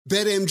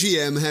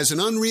BetMGM has an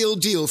unreal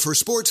deal for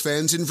sports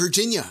fans in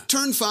Virginia.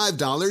 Turn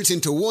 $5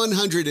 into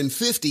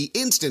 $150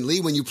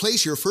 instantly when you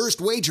place your first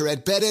wager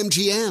at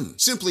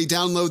BetMGM. Simply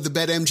download the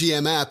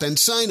BetMGM app and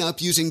sign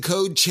up using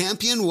code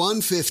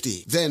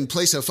CHAMPION150. Then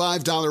place a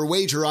 $5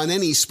 wager on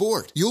any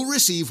sport. You'll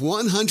receive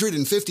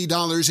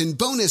 $150 in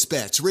bonus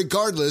bets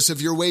regardless of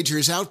your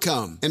wager's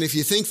outcome. And if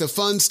you think the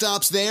fun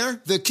stops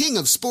there, the King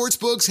of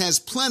Sportsbooks has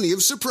plenty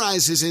of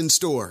surprises in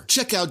store.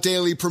 Check out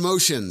daily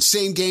promotions,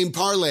 same-game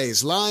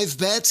parlays, live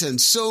bets,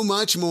 and so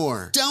much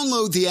more.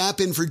 Download the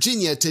app in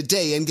Virginia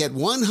today and get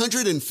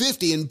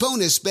 $150 in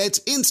bonus bets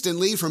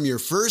instantly from your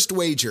first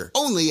wager.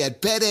 Only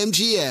at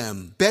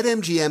BetMGM.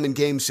 BetMGM and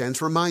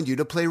GameSense remind you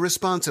to play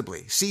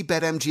responsibly. See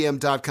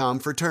BetMGM.com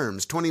for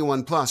terms.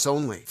 21 plus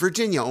only.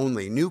 Virginia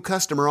only. New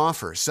customer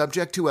offer.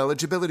 Subject to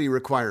eligibility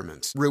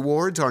requirements.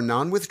 Rewards are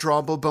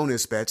non-withdrawable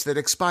bonus bets that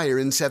expire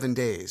in 7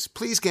 days.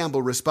 Please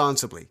gamble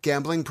responsibly.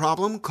 Gambling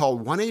problem? Call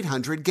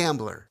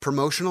 1-800-GAMBLER.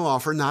 Promotional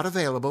offer not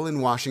available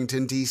in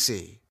Washington,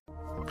 D.C.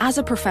 As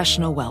a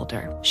professional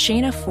welder,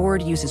 Shayna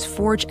Ford uses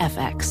Forge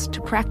FX to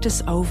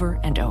practice over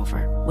and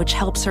over, which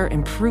helps her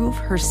improve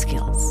her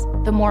skills.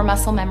 The more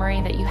muscle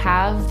memory that you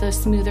have, the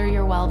smoother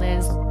your weld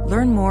is.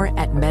 Learn more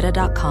at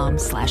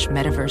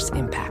meta.com/metaverse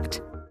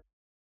impact.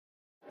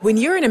 When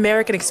you're an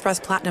American Express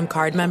Platinum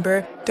card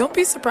member, don't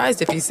be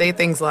surprised if you say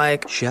things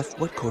like, "Chef,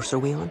 what course are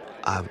we on?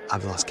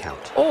 I've lost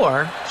count."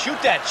 Or,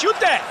 Shoot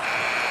that!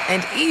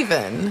 And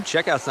even,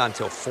 Checkout's not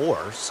until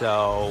 4,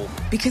 so...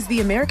 Because the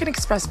American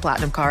Express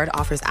Platinum Card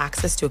offers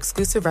access to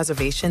exclusive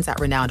reservations at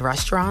renowned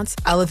restaurants,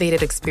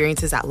 elevated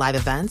experiences at live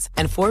events,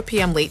 and 4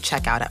 p.m. late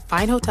checkout at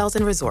fine hotels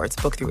and resorts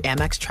booked through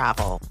Amex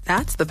Travel.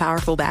 That's the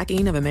powerful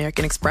backing of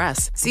American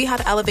Express. See how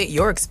to elevate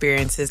your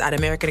experiences at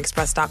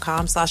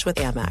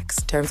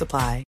americanexpress.com/withAmex. Terms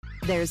apply.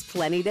 There's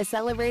plenty to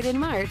celebrate in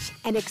March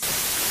and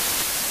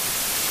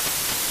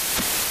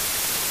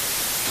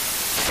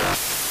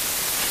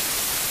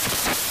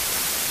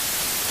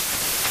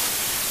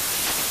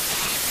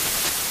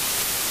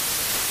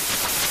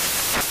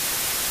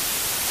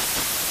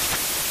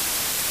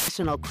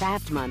National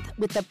Craft Month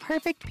with the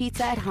perfect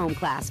pizza at home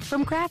class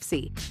from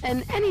Craftsy.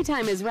 And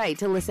anytime is right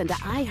to listen to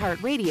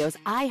iHeartRadio's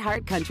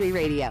iHeartCountry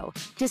Radio.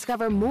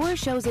 Discover more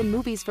shows and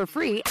movies for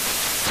free.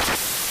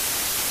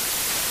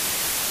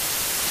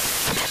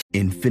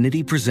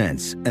 Infiniti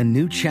presents a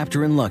new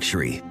chapter in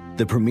luxury,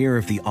 the premiere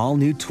of the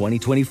all-new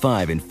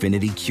 2025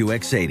 Infiniti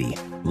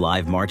QX80,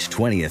 live March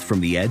 20th from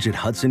the Edge at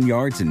Hudson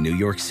Yards in New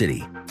York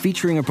City,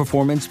 featuring a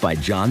performance by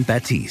Jon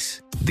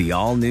Batiste. The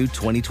all-new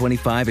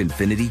 2025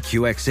 Infiniti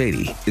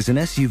QX80 is an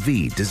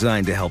SUV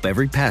designed to help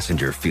every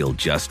passenger feel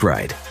just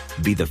right.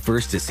 Be the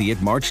first to see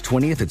it March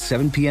 20th at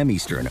 7 p.m.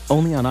 Eastern,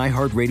 only on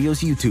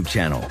iHeartRadio's YouTube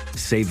channel.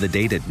 Save the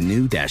date at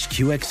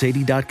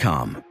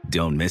new-QX80.com.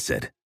 Don't miss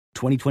it.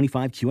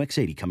 2025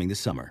 QX80 coming this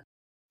summer.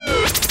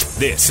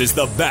 This is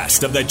the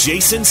best of the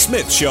Jason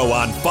Smith Show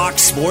on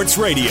Fox Sports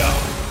Radio.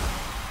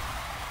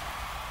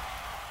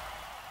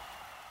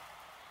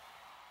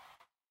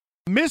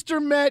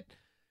 Mr. Met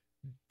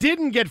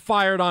didn't get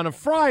fired on a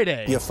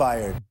Friday. You're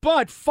fired.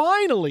 But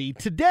finally,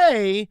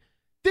 today,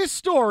 this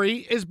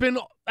story has been,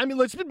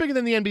 it's been bigger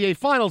than the NBA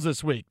Finals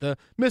this week. The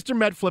Mr.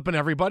 Met flipping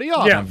everybody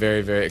off. Yeah, I'm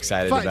very, very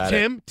excited about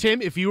it.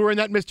 Tim, if you were in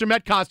that Mr.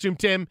 Met costume,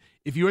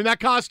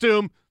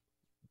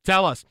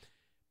 tell us.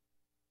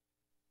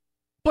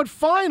 But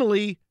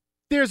finally,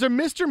 there's a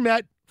Mr.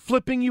 Met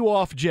flipping you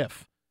off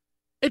GIF.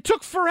 It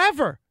took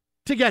forever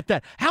to get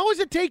that. How has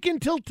it taken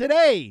till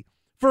today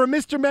for a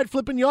Mr. Met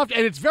flipping you off?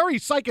 And it's very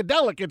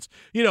psychedelic. It's,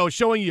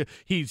 showing you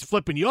he's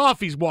flipping you off.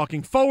 He's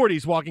walking forward.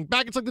 He's walking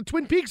back. It's like the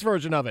Twin Peaks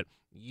version of it.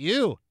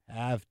 You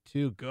have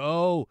to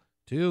go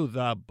to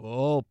the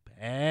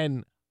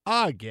bullpen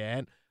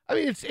again. I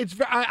mean,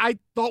 I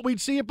thought we'd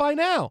see it by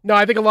now. No,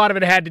 I think a lot of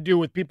it had to do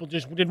with people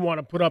just didn't want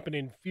to put up an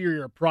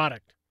inferior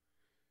product.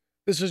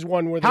 This is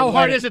one where how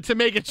hard is it to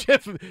make a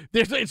GIF?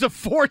 It's a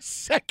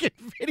 4-second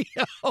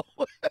video.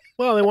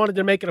 Well, they wanted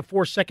to make it a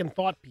 4-second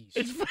thought piece.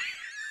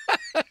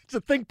 It's a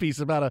think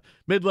piece about a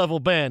mid-level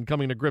band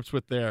coming to grips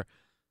with their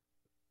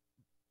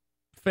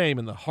fame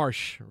and the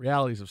harsh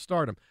realities of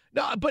stardom.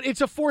 No, but it's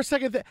a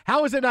 4-second thing.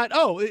 How is it not?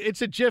 Oh,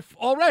 it's a GIF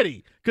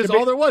already because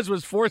all there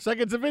was 4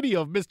 seconds of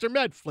video of Mr.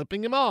 Met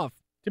flipping him off.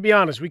 To be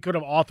honest, we could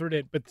have authored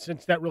it, but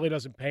since that really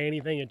doesn't pay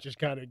anything, it just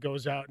kind of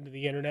goes out into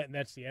the internet, and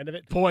that's the end of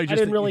it. Boy, I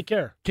didn't really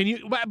care. Can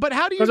you? But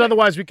how do you? Because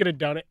otherwise, we could have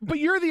done it. But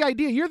you're the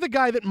idea. You're the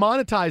guy that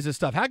monetizes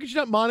stuff. How could you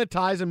not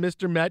monetize a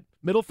Mr. Met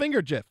middle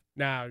finger GIF?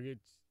 Now,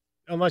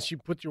 unless you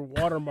put your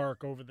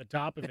watermark over the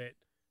top of it,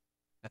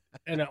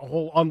 and a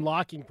whole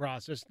unlocking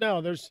process.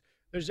 No, there's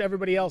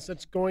everybody else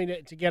that's going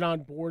to get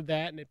on board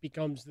that, and it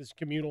becomes this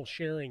communal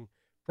sharing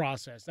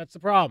process. That's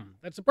the problem.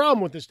 That's the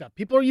problem with this stuff.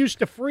 People are used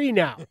to free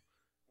now.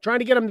 Trying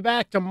to get them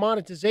back to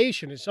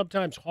monetization is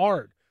sometimes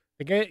hard.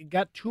 They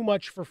got too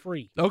much for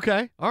free.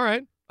 Okay, all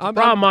right.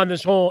 Problem on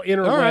this whole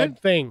interweb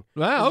thing.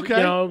 Wow,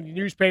 okay.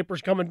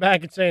 Newspapers coming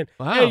back and saying,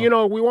 hey,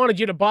 we wanted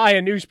you to buy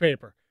a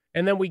newspaper,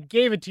 and then we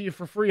gave it to you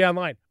for free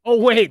online. Oh,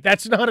 wait,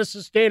 that's not a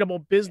sustainable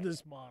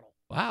business model.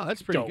 Wow,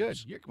 that's pretty good.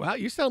 Wow,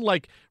 you sound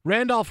like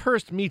Randolph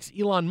Hearst meets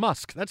Elon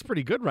Musk. That's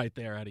pretty good right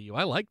there out of you.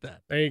 I like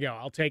that. There you go.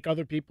 I'll take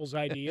other people's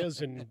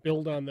ideas and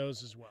build on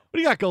those as well. What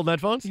do you got, Golden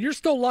Headphones? You're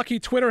still lucky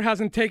Twitter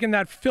hasn't taken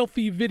that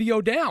filthy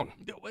video down.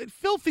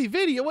 Filthy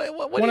video?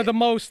 What One of the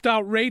most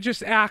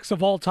outrageous acts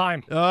of all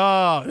time.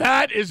 Oh,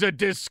 that is a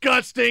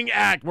disgusting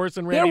act. Worse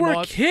than Randy There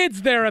Moss. were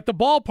kids there at the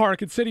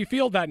ballpark at Citi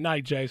Field that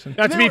night, Jason.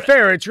 Now, to be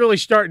fair, it's really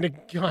starting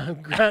to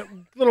a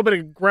little bit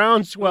of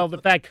groundswell the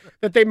fact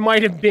that they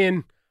might have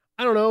been,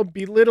 I don't know,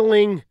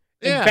 belittling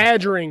and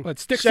badgering. But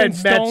sticks and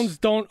stones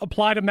don't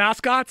apply to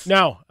mascots?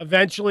 No.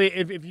 Eventually,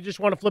 if you just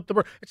want to flip the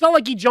bird. It's not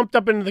like he jumped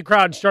up into the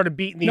crowd and started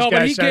beating these guys. No,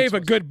 but he senseless. gave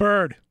a good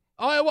bird.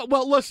 Oh,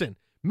 well, listen.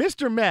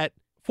 Mr. Met.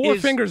 Four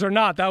fingers or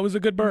not, that was a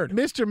good bird.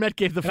 Mr. Met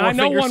gave the four-finger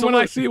salute. I know one when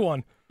I see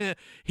one.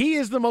 He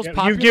is the most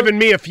popular. You've given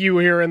me a few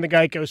here in the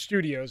Geico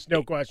studios,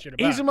 no question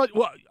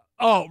about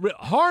it.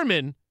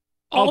 Harmon.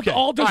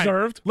 All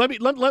deserved.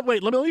 Right. Let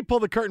me pull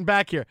the curtain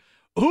back here.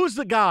 Who's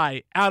the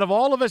guy out of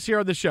all of us here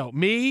on the show?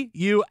 Me,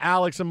 you,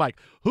 Alex, and Mike.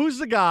 Who's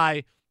the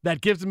guy that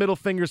gives the middle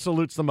finger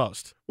salutes the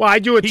most? Well, I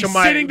do it He's to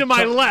my sitting to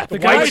my left. The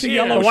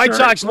White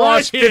Sox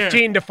lost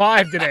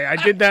 15-5 today. I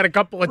did that a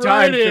couple of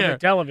times to the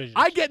television.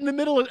 I get in the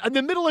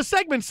middle of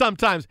segments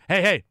sometimes.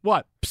 Hey,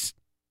 what? Psst.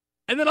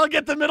 And then I'll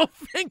get the middle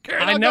finger.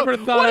 And I never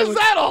thought what is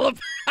that all about?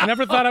 I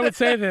never thought I would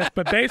say this,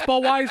 but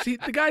baseball-wise,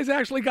 the guy's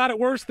actually got it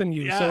worse than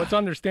you, so it's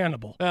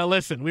understandable.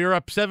 Listen, we were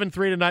up 7-3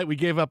 tonight. We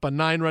gave up a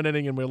 9-run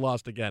inning, and we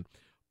lost again.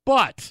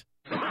 But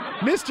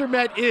Mr.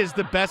 Met is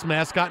the best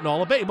mascot in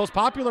all of baseball, most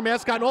popular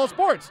mascot in all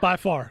sports. By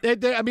far.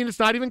 I mean, it's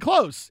not even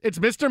close. It's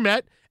Mr.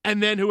 Met,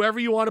 and then whoever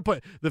you want to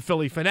put, the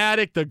Philly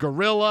Fanatic, the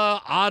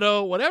Gorilla,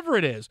 Otto, whatever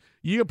it is,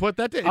 you can put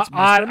that there. It's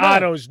Mr. Met.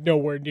 Otto's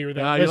nowhere near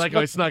that. You like how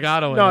I snuck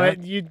Otto in there?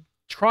 No, you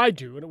tried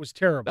to, and it was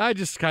terrible. I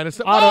just kind of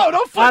said,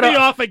 don't flip me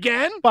off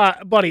again.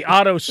 Buddy,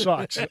 Otto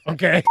sucks,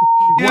 okay?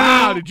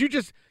 Wow,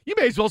 you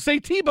may as well say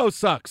Tebow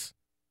sucks.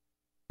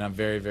 I'm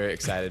very, very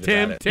excited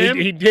about it. Tim?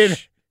 He did.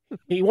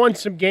 He won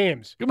some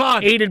games. Come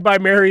on. Aided by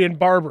Marion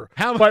Barber.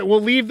 But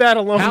we'll leave that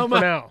alone for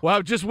now.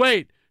 Well, just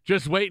wait.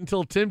 Just wait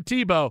until Tim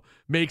Tebow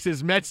makes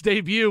his Mets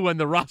debut when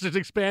the rosters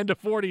expand to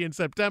 40 in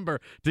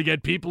September to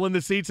get people in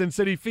the seats in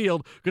Citi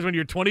Field, because when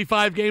you're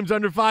 25 games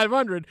under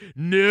 500,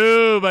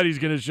 nobody's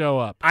going to show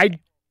up. I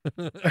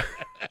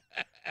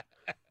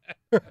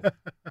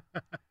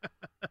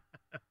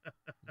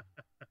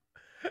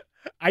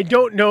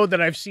don't know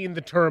that I've seen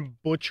the term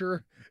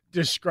butcher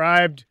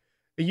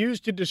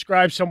used to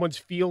describe someone's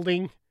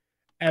fielding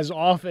as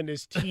often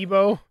as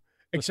Tebow,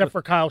 except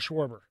for Kyle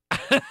Schwarber,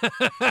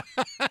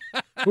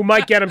 who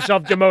might get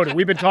himself demoted.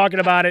 We've been talking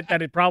about it,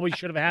 that it probably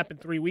should have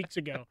happened 3 weeks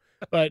ago,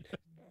 but a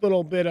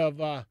little bit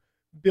of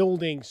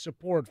building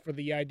support for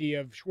the idea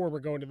of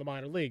Schwarber going to the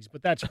minor leagues,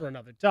 but that's for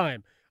another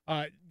time.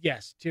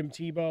 Yes, Tim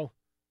Tebow,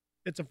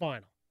 it's a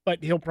final.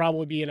 But he'll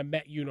probably be in a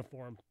Met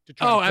uniform to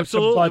try to put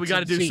absolutely. some butts We got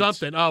to do seats.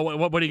 something. Oh,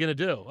 what are you going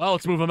to do? Oh,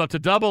 let's move him up to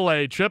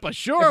Double-A, Triple.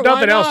 Sure, if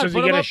nothing why else, not? does he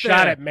Put get him a up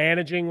shot there. at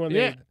managing when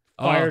they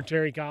fire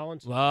Terry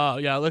Collins? Oh,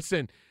 yeah,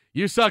 listen.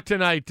 You suck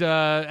tonight,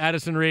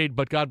 Addison Reed,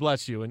 but God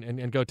bless you,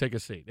 and go take a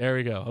seat. There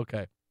we go.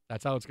 Okay.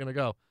 That's how it's going to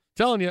go.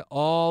 Telling you,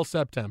 all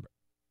September.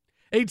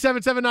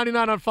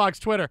 877-99 on Fox,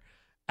 Twitter.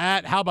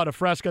 At How About a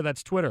Fresca,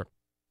 that's Twitter.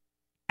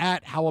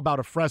 At How About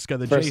a Fresca,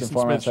 the First Jason and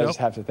foremost, Smith Show. I just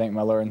have to thank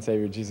my Lord and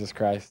Savior, Jesus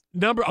Christ.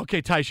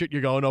 Okay, Ty-Shirt,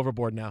 you're going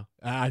overboard now.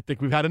 I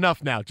think we've had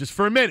enough now. Just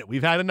for a minute,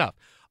 we've had enough.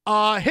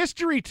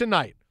 History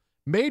tonight.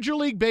 Major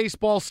League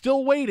Baseball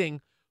still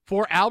waiting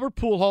for Albert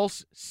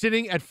Pujols,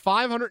 sitting at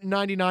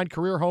 599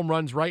 career home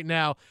runs right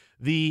now.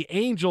 The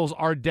Angels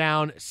are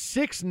down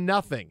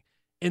 6-0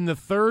 in the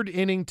third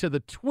inning to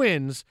the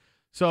Twins.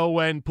 So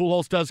when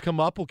Pujols does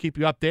come up, we'll keep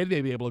you updated.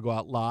 They'll be able to go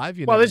out live.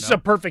 This is a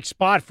perfect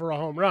spot for a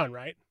home run,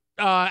 right?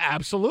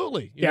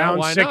 Absolutely. Down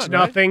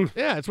 6-0. Right?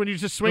 Yeah, it's when you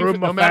just swing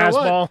no matter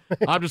what.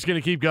 I'm just going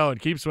to keep going,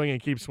 keep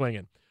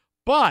swinging.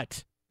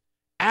 But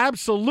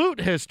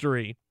absolute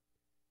history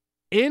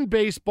in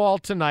baseball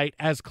tonight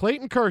as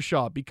Clayton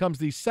Kershaw becomes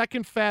the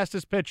second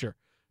fastest pitcher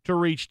to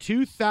reach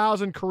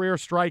 2,000 career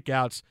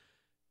strikeouts.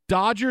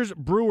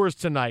 Dodgers-Brewers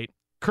tonight.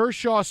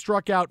 Kershaw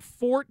struck out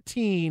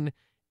 14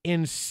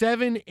 in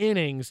 7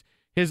 innings.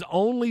 His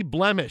only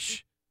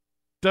blemish,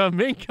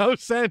 Domingo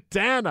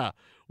Santana,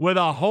 with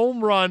a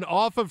home run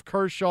off of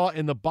Kershaw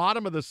in the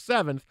bottom of the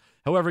 7th.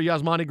 However,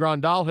 Yasmani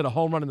Grandal hit a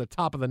home run in the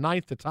top of the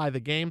 9th to tie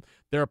the game.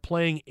 They're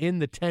playing in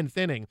the 10th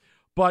inning.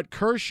 But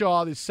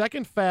Kershaw, the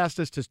second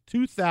fastest to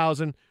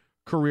 2,000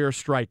 career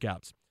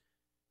strikeouts.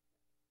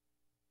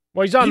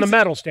 Well, he's on the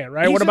medal stand,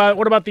 right? What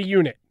about the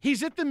unit?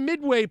 He's at the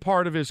midway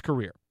part of his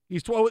career.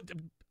 He's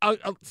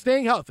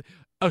staying healthy,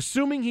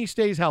 assuming he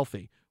stays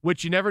healthy,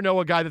 which you never know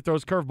a guy that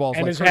throws curveballs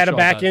and like has Kershaw had a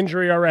back does.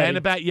 injury already. And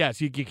a back, yes,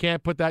 you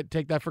can't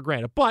take that for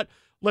granted. But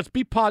let's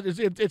be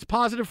positive. It's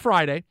Positive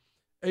Friday.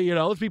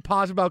 Let's be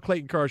positive about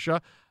Clayton Kershaw.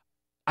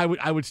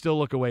 I would still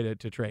look away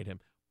to trade him.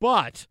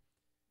 But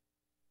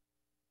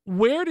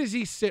where does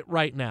he sit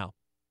right now?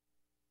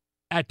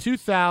 At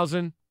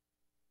 2,000,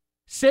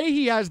 say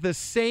he has the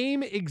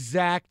same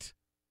exact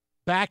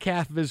back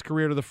half of his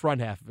career to the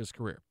front half of his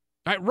career.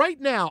 All right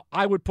now,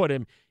 I would put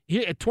him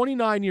at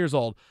 29 years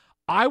old.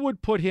 I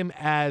would put him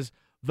as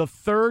the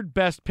third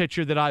best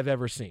pitcher that I've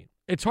ever seen.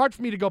 It's hard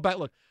for me to go back.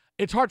 Look,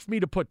 it's hard for me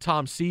to put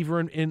Tom Seaver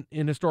in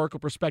historical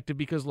perspective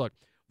because, look,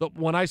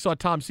 when I saw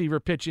Tom Seaver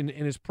pitch in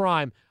his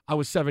prime, I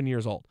was 7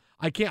 years old.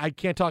 I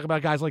can't talk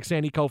about guys like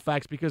Sandy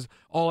Koufax because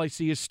all I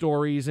see is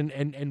stories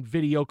and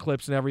video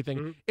clips and everything.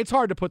 Mm-hmm. It's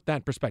hard to put that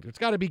in perspective. It's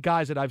got to be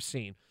guys that I've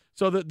seen.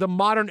 So the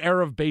modern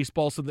era of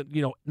baseball, so that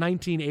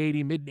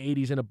 1980, mid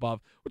 80s and above,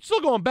 which is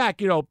still going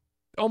back,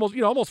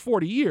 almost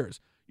 40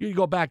 years. You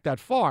go back that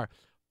far,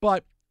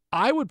 but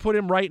I would put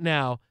him right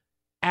now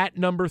at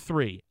number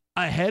 3,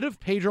 ahead of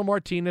Pedro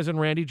Martinez and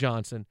Randy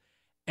Johnson,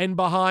 and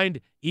behind,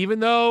 even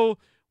though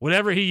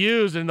whatever he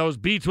used in those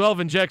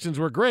B12 injections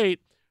were great,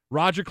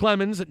 Roger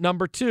Clemens at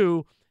number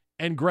 2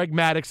 and Greg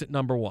Maddux at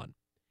number 1.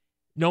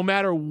 No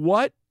matter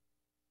what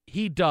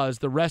he does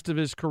the rest of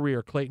his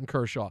career, Clayton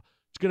Kershaw,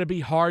 it's going to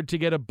be hard to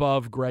get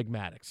above Greg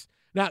Maddux.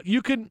 Now,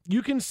 you can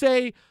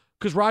say,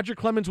 because Roger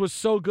Clemens was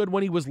so good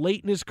when he was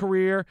late in his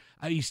career,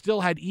 he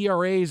still had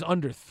ERAs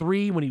under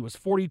 3 when he was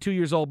 42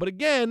 years old. But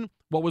again,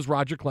 what was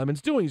Roger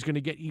Clemens doing?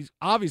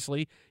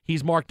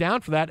 He's marked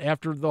down for that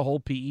after the whole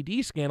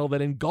PED scandal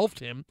that engulfed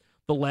him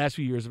the last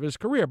few years of his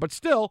career. But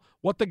still,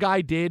 what the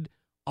guy did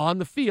on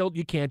the field,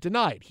 you can't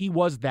deny it. He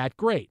was that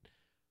great.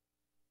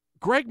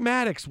 Greg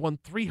Maddux won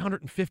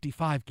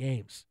 355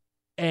 games,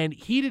 and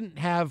he didn't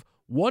have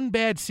one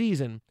bad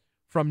season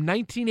from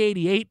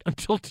 1988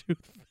 until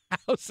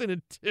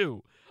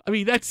 2002. I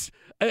mean, that's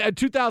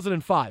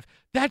 2005.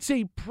 That's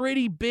a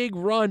pretty big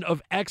run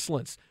of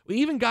excellence.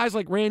 Even guys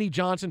like Randy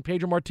Johnson,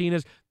 Pedro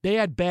Martinez, they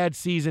had bad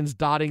seasons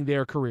dotting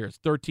their careers.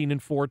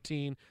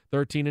 13-14,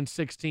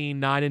 13-16,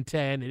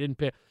 9-10. They didn't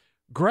pay.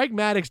 Greg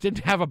Maddux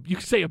didn't have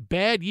a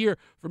bad year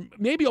for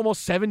maybe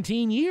almost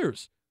 17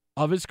 years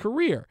of his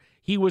career.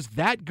 He was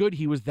that good.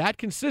 He was that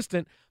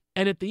consistent.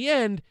 And at the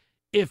end,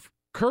 if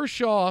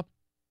Kershaw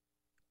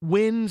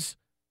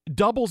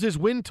doubles his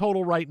win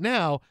total right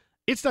now,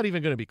 it's not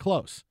even going to be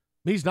close.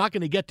 He's not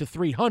going to get to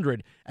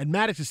 300, and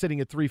Maddux is sitting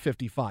at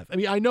 355. I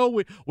mean, I know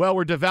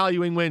we're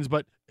devaluing wins,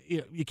 but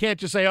you can't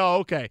just say, oh,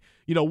 okay,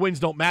 wins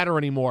don't matter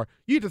anymore.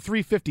 You get to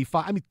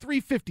 355. I mean,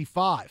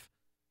 355.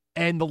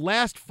 And the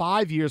last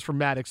 5 years for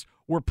Maddux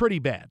were pretty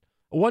bad.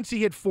 Once he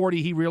hit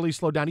 40, he really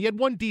slowed down. He had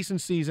one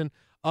decent season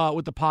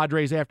with the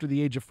Padres after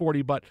the age of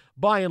 40, but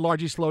by and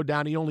large, he slowed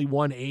down. He only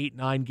won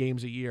 8-9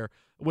 games a year,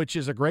 which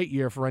is a great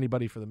year for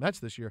anybody for the Mets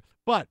this year.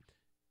 But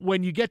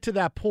when you get to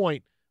that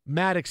point,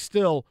 Maddux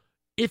still,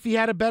 if he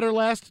had a better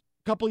last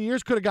couple of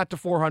years, could have got to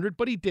 400,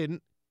 but he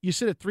didn't. You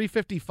sit at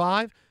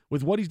 355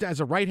 with what he's done as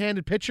a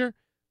right-handed pitcher.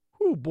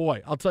 Oh,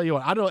 boy, I'll tell you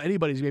what, I don't know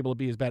anybody's going to be able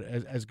to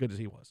be as good as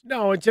he was.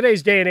 No, in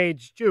today's day and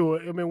age, too,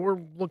 I mean,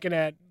 we're looking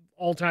at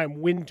all-time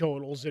win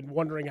totals and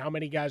wondering how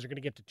many guys are going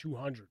to get to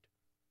 200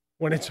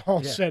 when it's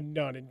all said and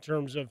done in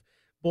terms of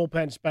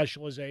bullpen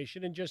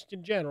specialization and just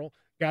in general,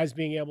 guys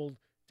being able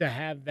to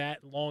have that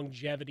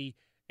longevity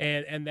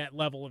and that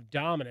level of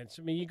dominance.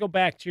 I mean, you go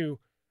back to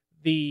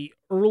the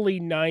early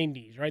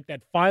 90s, right?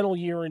 That final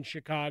year in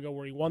Chicago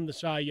where he won the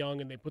Cy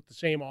Young and they put the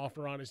same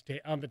offer on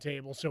the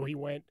table, so he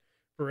went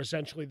for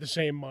essentially the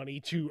same money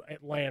to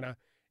Atlanta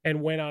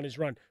and went on his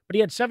run. But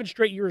he had 7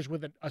 straight years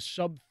with a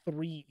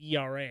sub-3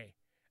 ERA,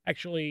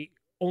 actually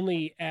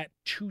only at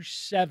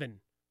 2.7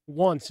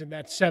 once in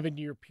that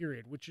 7-year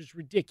period, which is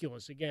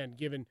ridiculous, again,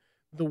 given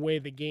the way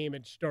the game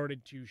had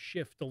started to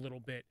shift a little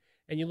bit.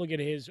 And you look at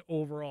his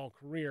overall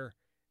career,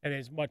 and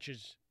as much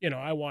as,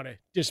 I want to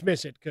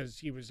dismiss it because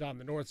he was on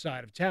the north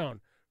side of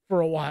town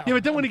for a while. Yeah,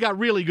 but then when he got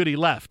really good, he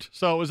left.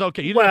 So it was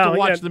okay. You didn't have to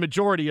watch the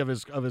majority of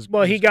his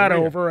Well, he got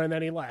career. over, and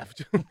then he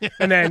left.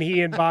 And then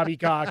he and Bobby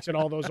Cox and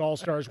all those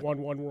All-Stars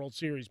won one World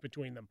Series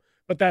between them.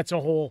 But that's a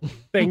whole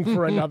thing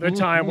for another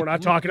time. We're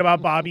not talking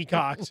about Bobby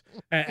Cox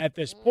at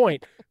this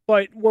point.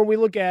 But when we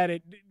look at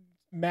it,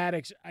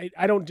 Maddux,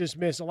 I don't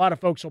dismiss. A lot of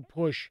folks will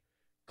push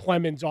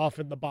Clemens off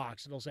in the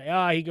box, and they'll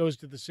say, he goes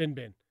to the sin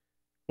bin.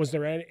 Was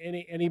there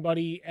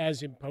anybody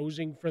as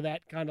imposing for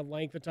that kind of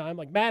length of time?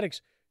 Like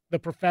Maddux, the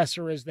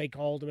professor, as they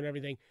called him and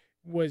everything,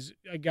 was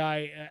a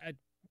guy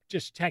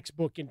just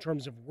textbook in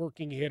terms of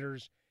working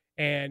hitters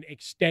and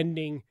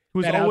extending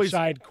that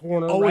outside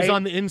corner. Always right?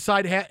 on the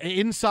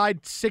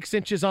inside 6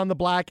 inches on the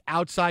black,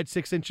 outside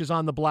 6 inches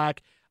on the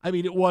black. I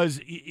mean,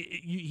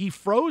 he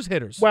froze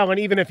hitters. Well, and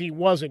even if he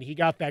wasn't, he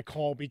got that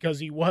call because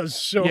he was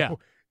so,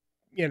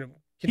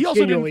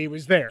 continually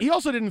was there. He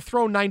also didn't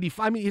throw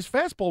 95. I mean, his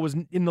fastball was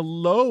in the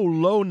low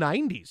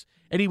 90s.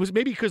 And he was,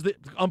 maybe because the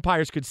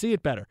umpires could see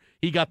it better.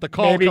 He got the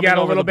call. Maybe he got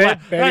a little bit.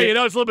 Hey, it's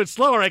a little bit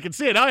slower. I can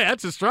see it. Oh, yeah,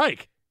 that's a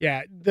strike.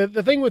 Yeah,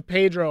 the thing with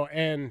Pedro,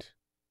 and,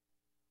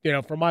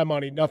 for my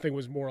money, nothing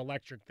was more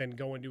electric than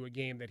going to a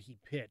game that he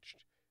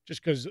pitched.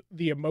 Just because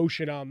the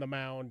emotion on the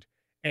mound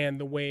and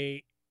the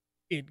way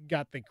it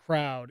got the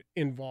crowd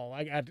involved.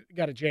 I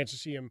got a chance to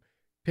see him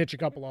pitch a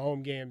couple of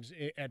home games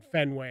at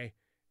Fenway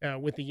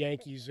with the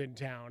Yankees in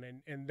town,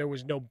 and there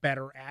was no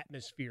better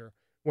atmosphere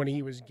when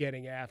he was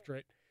getting after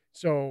it.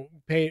 So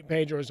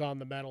Pedro's on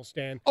the medal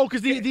stand. Oh,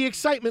 because the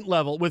excitement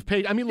level with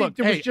Pedro. I mean, look,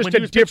 it was just when a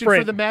he was pitching for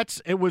different- the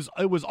Mets, it was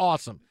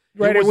awesome.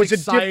 Right, it was a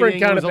exciting,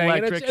 different kind it of was thing,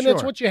 electric, and that's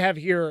sure. what you have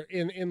here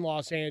in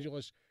Los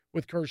Angeles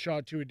with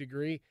Kershaw to a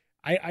degree.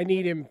 I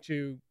need him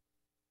to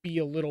be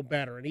a little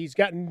better, and he's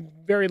gotten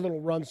very little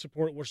run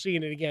support. We're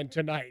seeing it again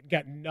tonight.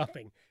 Got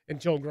nothing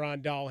until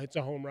Grandal hits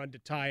a home run to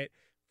tie it,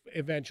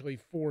 eventually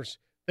force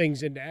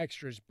things into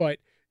extras. But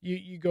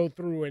you go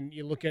through and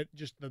you look at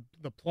just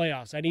the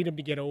playoffs. I need him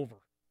to get over.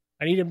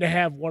 I need him to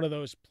have one of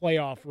those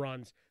playoff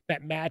runs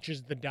that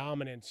matches the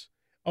dominance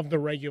of the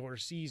regular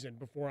season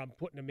before I'm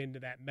putting him into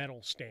that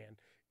medal stand.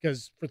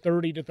 Because for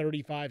 30 to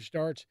 35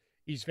 starts,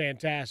 he's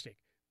fantastic.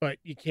 But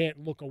you can't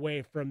look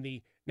away from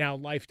the now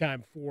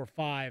lifetime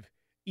 4.5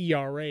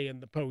 ERA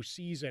in the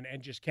postseason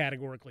and just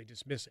categorically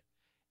dismiss it.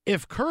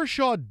 If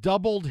Kershaw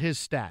doubled his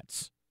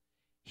stats,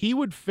 he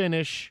would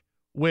finish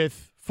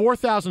with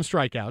 4,000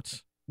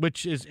 strikeouts,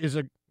 which is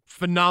a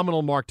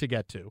phenomenal mark to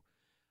get to.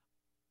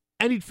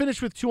 And he'd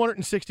finish with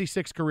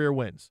 266 career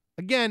wins.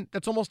 Again,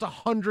 that's almost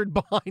 100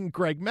 behind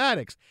Greg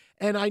Maddux.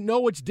 And I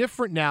know it's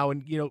different now.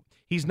 And,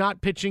 he's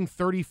not pitching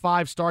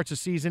 35 starts a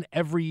season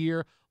every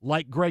year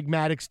like Greg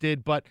Maddux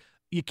did, but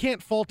you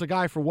can't fault a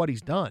guy for what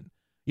he's done.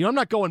 I'm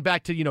not going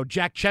back to,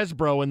 Jack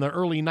Chesbro in the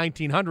early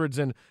 1900s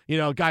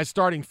and, guys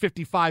starting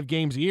 55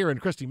 games a year and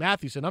Christy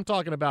Mathewson. I'm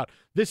talking about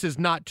this is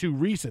not too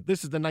recent.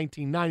 This is the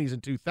 1990s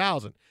and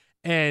 2000.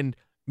 And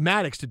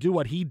Maddux, to do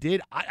what he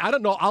did, I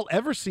don't know I'll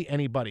ever see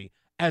anybody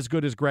as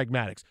good as Greg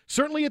Maddux.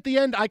 Certainly at the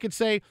end, I could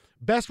say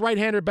best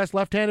right-handed, best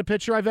left-handed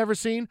pitcher I've ever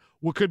seen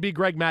could be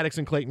Greg Maddux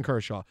and Clayton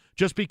Kershaw,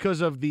 just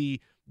because of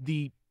the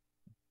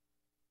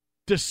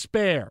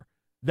despair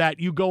that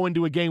you go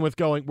into a game with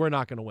going, we're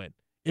not going to win.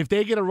 If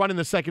they get a run in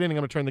the second inning,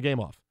 I'm going to turn the game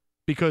off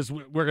because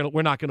we're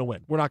not going to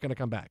win. We're not going to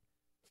come back.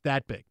 It's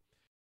that big.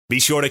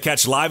 Be sure to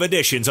catch live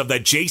editions of The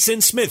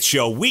Jason Smith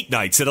Show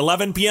weeknights at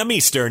 11 p.m.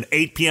 Eastern,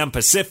 8 p.m.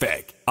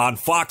 Pacific on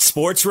Fox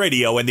Sports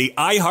Radio and the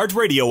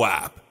iHeartRadio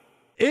app.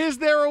 Is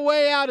there a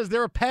way out? Is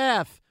there a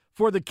path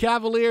for the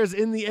Cavaliers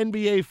in the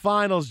NBA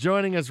Finals?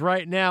 Joining us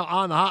right now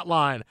on the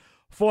hotline,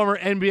 former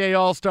NBA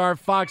All-Star,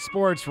 Fox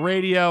Sports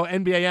Radio,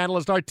 NBA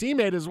analyst, our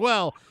teammate as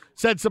well,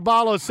 Said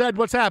Sabalo. Said,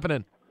 what's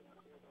happening?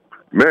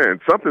 Man,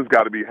 something's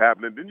got to be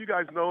happening. Didn't you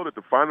guys know that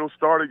the finals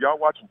started? Y'all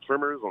watching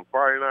Tremors on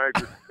Friday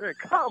night? Man,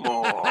 come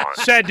on.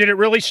 Said, did it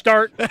really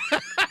start?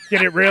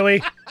 Did it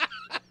really?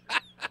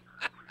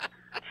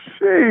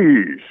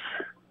 Jeez.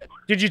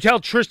 Did you tell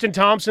Tristan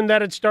Thompson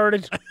that it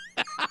started?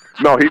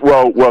 No,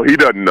 he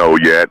doesn't know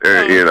yet.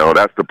 And,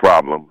 that's the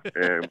problem.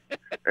 And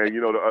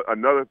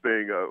another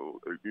thing,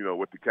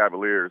 with the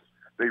Cavaliers,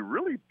 they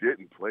really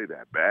didn't play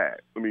that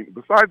bad. I mean,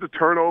 besides the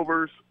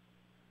turnovers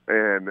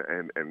and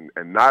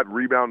not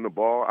rebounding the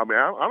ball, I mean,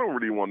 I don't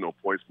really want no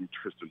points from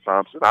Tristan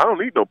Thompson. I don't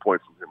need no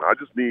points from him. I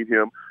just need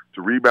him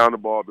to rebound the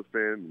ball,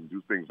 defend, and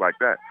do things like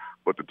that.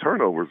 But the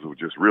turnovers were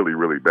just really,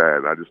 really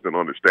bad. I just didn't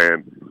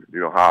understand,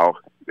 how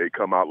they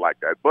come out like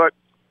that. But,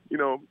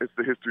 it's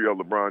the history of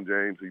LeBron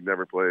James. He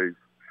never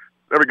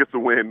gets a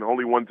win.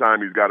 Only one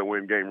time he's got to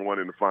win game one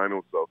in the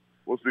finals. So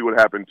we'll see what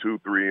happened 2,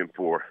 3, and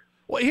 4.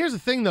 Well, here's the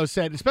thing, though,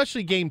 Said,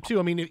 especially game 2.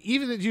 I mean,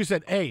 even as you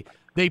said, hey,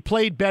 they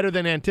played better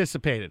than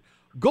anticipated.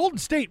 Golden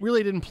State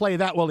really didn't play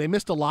that well. They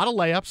missed a lot of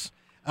layups.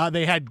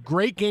 They had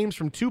great games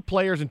from 2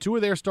 players, and 2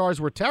 of their stars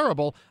were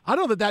terrible. I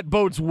don't know that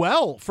bodes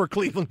well for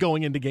Cleveland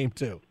going into game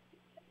 2.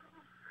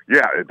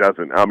 Yeah, it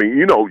doesn't. I mean,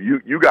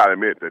 you got to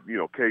admit that,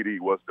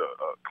 KD was the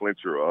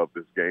clincher of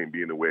this game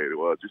being the way it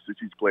was. Just that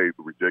he's played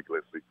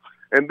ridiculously.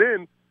 And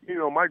then,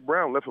 Mike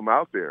Brown left him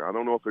out there. I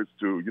don't know if it's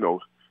to,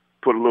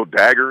 put a little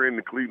dagger in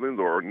the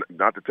Cleveland or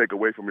not to take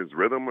away from his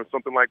rhythm or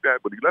something like that.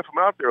 But he left him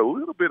out there a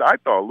little bit, I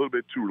thought, a little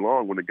bit too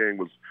long when the game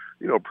was,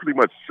 pretty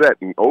much set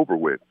and over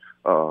with.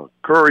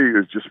 Curry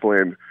is just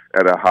playing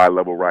at a high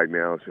level right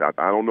now.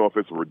 I don't know if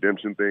it's a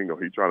redemption thing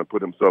or he's trying to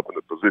put himself in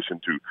a position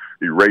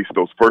to erase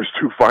those first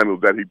 2 finals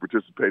that he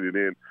participated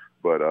in.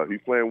 But he's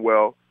playing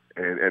well,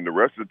 and the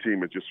rest of the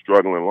team is just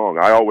struggling along.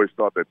 I always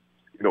thought that,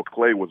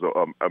 Clay was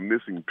a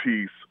missing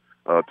piece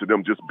to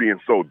them just being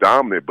so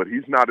dominant, but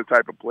he's not the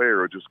type of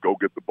player to just go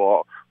get the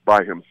ball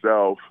by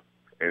himself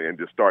and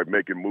just start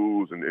making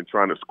moves and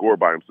trying to score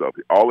by himself.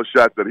 All the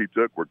shots that he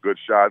took were good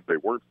shots. They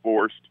weren't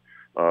forced.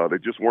 They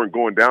just weren't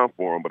going down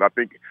for him. But I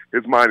think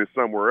his mind is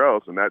somewhere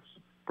else, and that's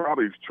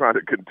probably trying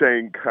to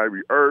contain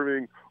Kyrie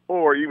Irving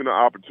or even an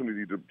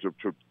opportunity to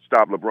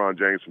stop LeBron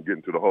James from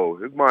getting to the hole.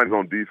 His mind's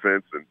on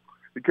defense, and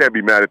he can't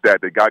be mad at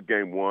that. They got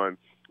game 1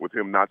 with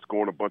him not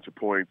scoring a bunch of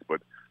points,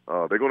 but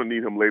they're going to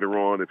need him later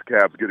on if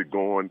Cavs get it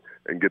going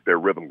and get their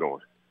rhythm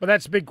going. But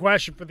that's a big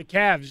question for the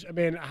Cavs. I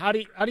mean, how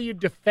do you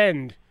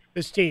defend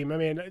this team? I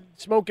mean,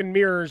 smoke and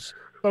mirrors,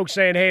 folks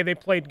saying, hey, they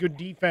played good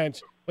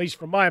defense, at least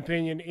from my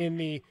opinion, in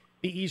the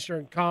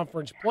Eastern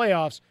Conference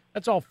playoffs.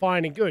 That's all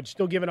fine and good.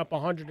 Still giving up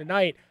 100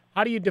 tonight.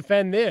 How do you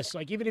defend this?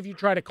 Like, even if you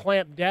try to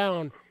clamp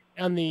down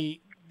on the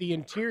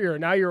interior,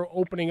 now you're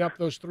opening up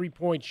those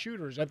 3-point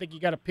shooters. I think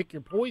you got to pick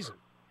your poison.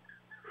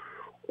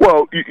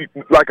 Well,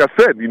 like I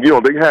said,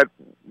 they had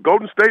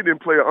Golden State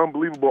didn't play an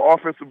unbelievable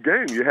offensive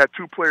game. You had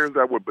two players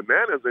that were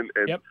bananas,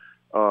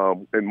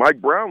 and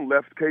Mike Brown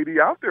left KD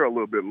out there a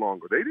little bit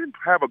longer. They didn't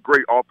have a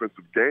great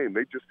offensive game.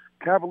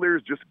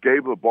 Cavaliers just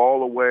gave the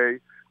ball away.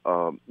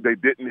 They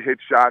didn't hit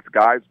shots.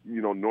 Guys,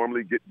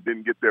 normally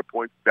didn't get their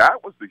points.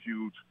 That was the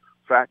huge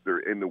factor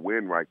in the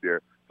win right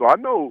there. So I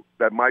know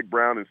that Mike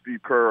Brown and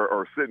Steve Kerr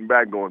are sitting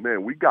back going,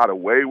 man, we got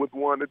away with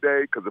one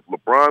today, because if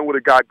LeBron would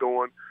have got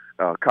going,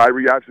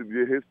 Kyrie actually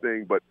did his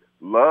thing, but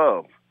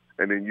Love,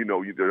 and then,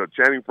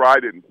 Channing Frye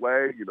didn't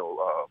play,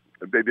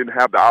 they didn't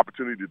have the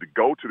opportunity to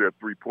go to their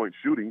three-point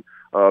shooting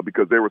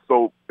because they were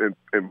so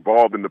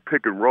involved in the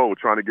pick and roll,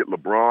 trying to get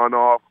LeBron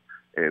off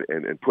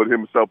and put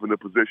himself in the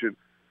position.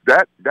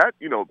 That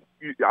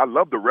I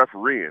love the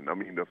refereeing. I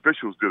mean, the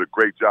officials did a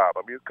great job.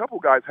 I mean, a couple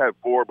guys had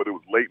 4, but it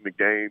was late in the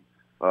game.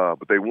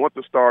 But they want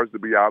the stars to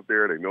be out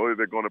there. They know that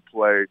they're going to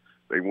play.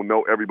 They will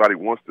know everybody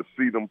wants to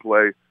see them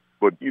play.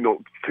 But,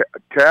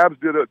 Cavs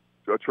did a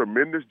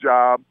tremendous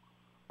job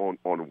on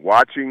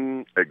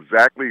watching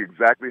exactly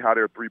how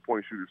their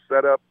three-point shooters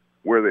set up,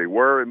 where they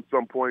were in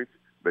some points.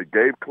 They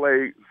gave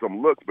Clay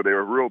some looks, but they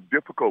were real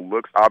difficult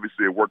looks.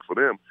 Obviously, it worked for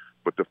them.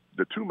 But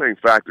the two main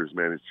factors,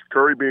 man, is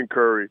Curry being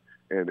Curry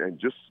and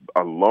just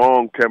a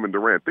long Kevin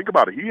Durant. Think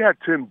about it. He had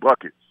 10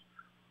 buckets.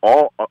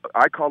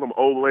 I call them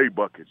Olay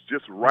buckets,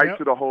 just right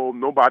to the hole.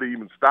 Nobody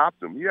even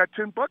stopped him. He had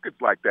 10 buckets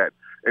like that.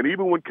 And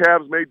even when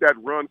Cavs made that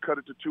run, cut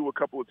it to 2 a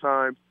couple of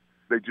times,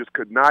 they just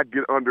could not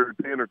get under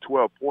 10 or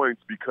 12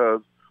 points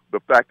because the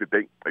fact that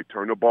they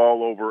turned the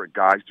ball over and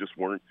guys just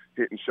weren't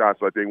hitting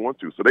shots like they want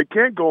to. So they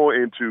can't go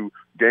into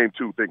game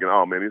 2 thinking,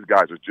 oh, man, these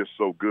guys are just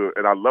so good.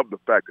 And I love the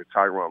fact that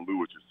Tyronn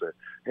Lue just said,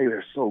 hey,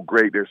 they're so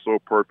great, they're so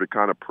perfect,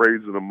 kind of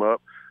praising them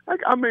up.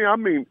 I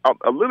mean,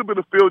 a little bit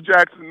of Phil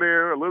Jackson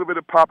there, a little bit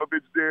of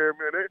Popovich there,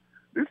 man.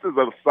 This is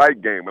a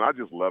sight game, and I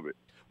just love it.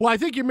 Well, I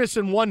think you're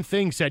missing one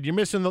thing, Sid. You're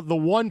missing the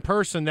one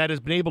person that has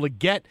been able to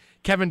get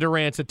Kevin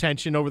Durant's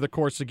attention over the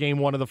course of Game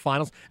 1 of the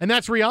Finals, and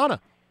that's Rihanna.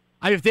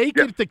 If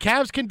the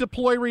Cavs can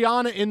deploy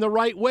Rihanna in the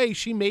right way,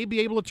 she may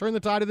be able to turn the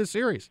tide of the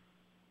series.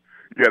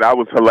 Yeah, that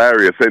was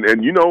hilarious.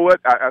 And you know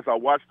what? As I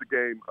watched the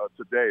game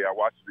today, I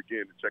watched it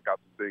again to check out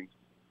some things.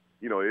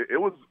 It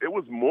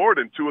was more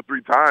than 2 or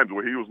 3 times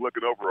where he was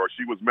looking over, or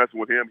she was messing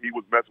with him, he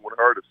was messing with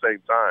her at the same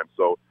time.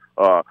 So,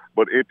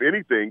 but if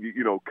anything,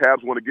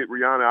 Cavs want to get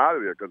Rihanna out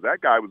of there because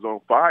that guy was on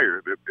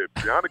fire. If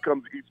Rihanna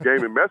comes to each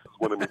game and messes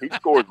with him and he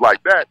scores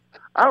like that,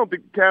 I don't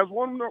think the Cavs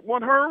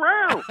want her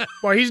around.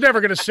 Well, he's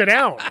never going to sit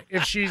down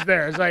if she's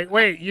there. It's like,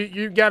 wait,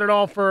 you got it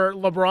all for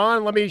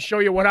LeBron? Let me show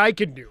you what I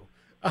can do.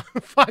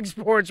 Fox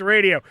Sports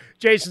Radio,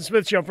 Jason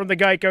Smith Show from the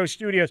Geico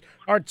Studios.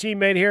 Our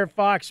teammate here at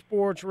Fox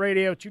Sports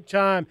Radio,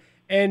 2-time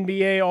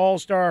NBA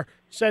All-Star,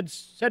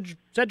 Cedric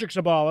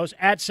Ceballos,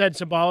 at Ced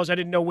Ceballos. I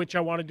didn't know which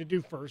I wanted to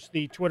do first,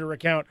 the Twitter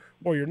account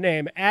or your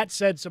name, at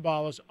Ced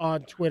Ceballos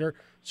on Twitter.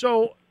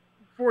 So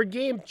for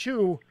Game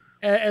 2,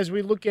 as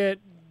we look at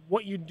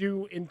what you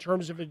do in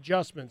terms of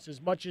adjustments,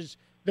 as much as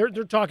they're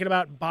talking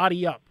about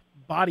body up.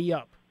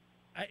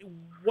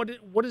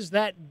 What does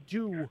that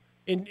do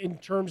in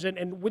terms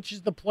and which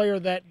is the player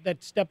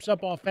that steps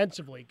up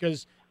offensively?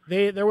 Because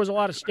there was a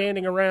lot of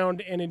standing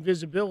around and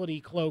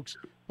invisibility cloaks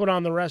put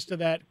on the rest of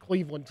that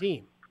Cleveland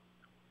team.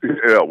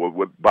 Yeah, well,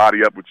 with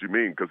body up, what you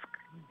mean? Because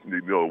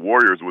the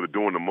Warriors were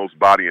doing the most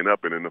bodying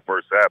up, and in the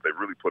first half, they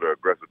really put an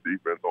aggressive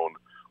defense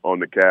on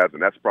the Cavs,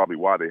 and that's probably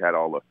why they had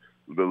all the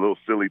little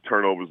silly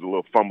turnovers, the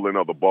little fumbling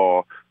of the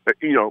ball.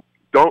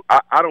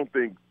 I don't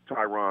think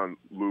Tyronn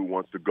Lue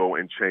wants to go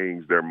and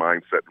change their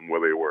mindset and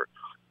where they were.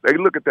 They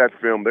look at that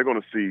film, they're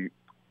going to see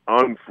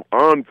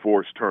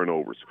unforced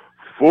turnovers,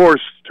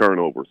 forced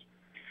turnovers,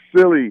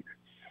 silly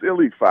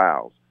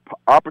fouls,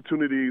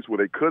 opportunities where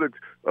they could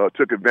have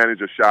took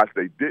advantage of shots.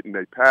 They didn't.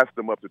 They passed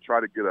them up to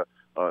try to get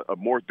a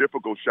more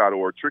difficult shot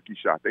or a tricky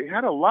shot. They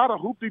had a lot of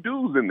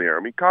hoopty-doos in there.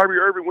 I mean, Kyrie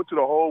Irving went to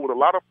the hole with a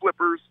lot of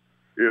flippers.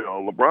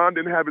 LeBron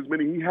didn't have as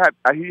many. He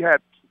had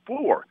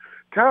 4.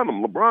 Count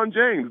them. LeBron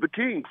James, the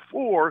king,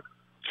 4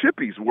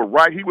 chippies were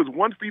right. He was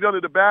 1 foot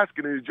under the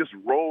basket and it just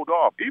rolled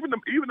off. Even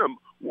the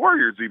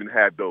Warriors even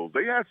had those.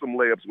 They had some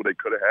layups where they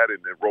could have had it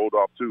and it rolled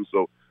off too.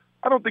 So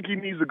I don't think he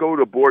needs to go to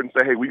the board and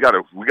say, hey, we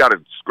gotta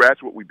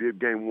scratch what we did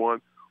Game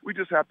 1. We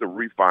just have to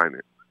refine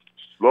it.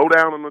 Slow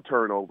down on the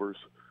turnovers.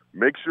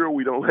 Make sure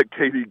we don't let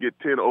KD get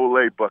 10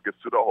 Olay buckets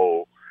to the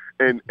hole.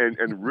 And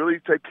really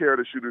take care of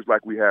the shooters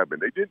like we have been.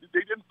 They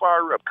didn't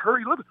fire up.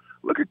 Curry,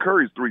 look at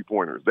Curry's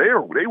 3-pointers.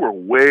 They were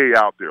way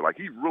out there. Like,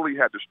 he really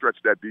had to stretch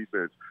that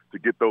defense to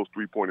get those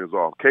 3-pointers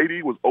off.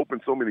 KD was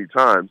open so many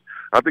times.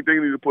 I think they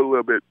need to put a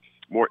little bit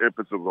more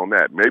emphasis on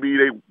that. Maybe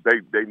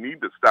they need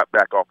to stop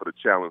back off of the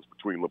challenge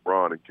between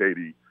LeBron and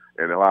KD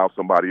and allow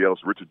somebody else,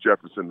 Richard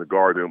Jefferson, to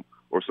guard him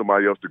or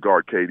somebody else to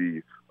guard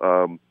KD.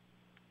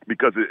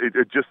 Because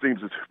it just seems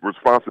it's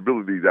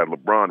responsibility that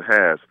LeBron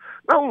has,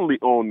 not only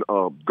on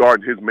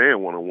guarding his man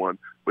one-on-one,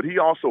 but he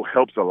also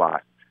helps a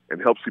lot and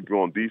helps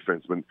people on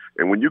defense. And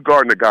when you're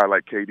guarding a guy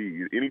like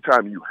KD,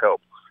 anytime you help,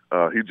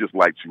 he just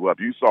lights you up.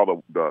 You saw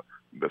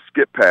the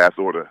skip pass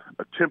or the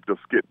attempt of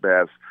skip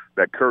pass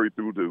that Curry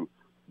threw to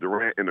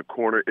Durant in the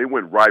corner. It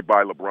went right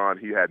by LeBron.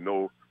 He had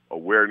no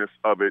awareness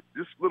of it.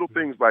 Just little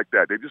things like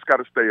that. They just got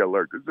to stay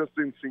alert. It just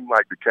didn't seem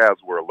like the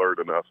Cavs were alert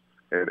enough.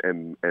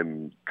 And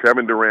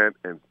Kevin Durant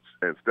and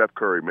Steph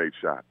Curry made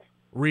shots.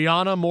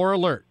 Rihanna more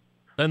alert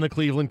than the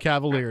Cleveland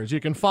Cavaliers. You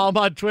can follow him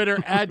on Twitter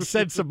at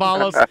Sid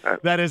Sabalos.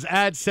 That is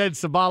at Sid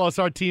Sabalos,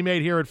 our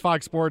teammate here at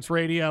Fox Sports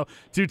Radio,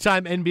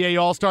 two-time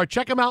NBA All-Star.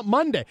 Check him out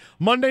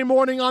Monday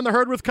morning on The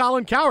Herd with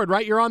Colin Cowherd,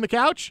 right? You're on the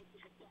couch?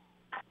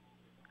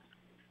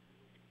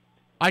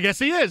 I guess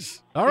he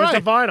is. All right. It's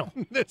the final.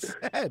 That's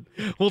it.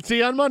 We'll see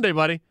you on Monday,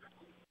 buddy.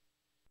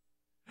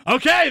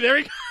 Okay, there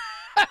he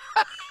goes.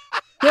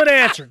 Good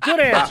answer. Good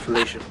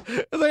answer.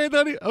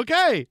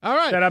 Okay, all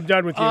right. Then I'm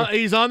done with you.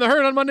 He's on The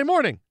Herd on Monday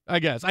morning, I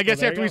guess.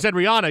 After we said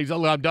Rihanna, he's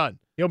like, I'm done.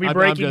 He'll be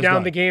breaking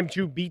down the Game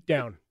 2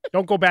 beatdown.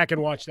 Don't go back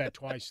and watch that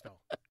twice, though.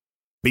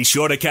 Be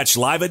sure to catch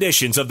live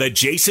editions of The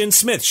Jason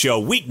Smith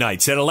Show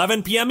weeknights at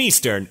 11 p.m.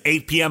 Eastern,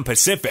 8 p.m.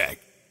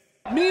 Pacific.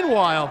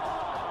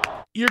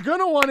 Meanwhile, you're going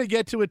to want to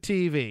get to a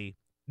TV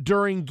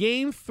during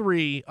Game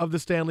 3 of the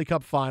Stanley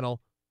Cup Final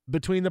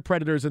between the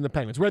Predators and the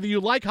Penguins, whether you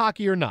like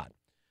hockey or not.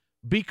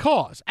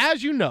 Because,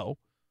 as you know,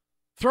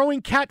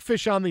 throwing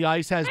catfish on the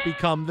ice has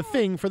become the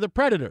thing for the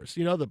Predators.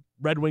 You know, the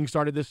Red Wings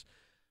started this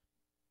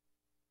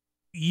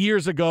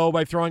years ago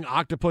by throwing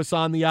octopus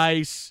on the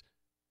ice.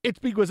 It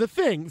was a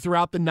thing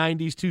throughout the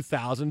 90s,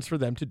 2000s for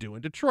them to do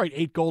in Detroit.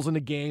 8 goals in a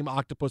game,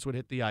 octopus would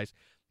hit the ice.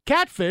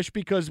 Catfish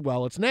because,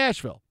 well, it's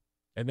Nashville.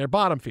 And they're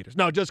bottom feeders.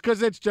 No, just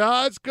because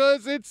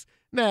it's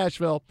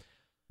Nashville.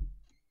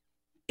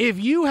 If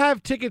you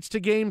have tickets to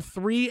Game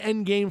 3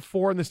 and Game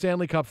 4 in the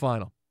Stanley Cup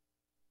Final,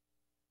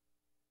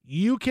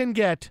 you can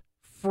get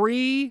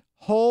free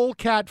whole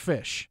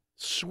catfish.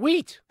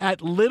 Sweet.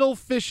 At Little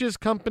Fish's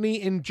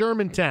Company in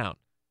Germantown.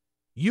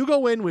 You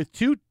go in with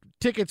 2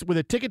 tickets, with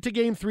a ticket to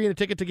Game 3 and a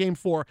ticket to Game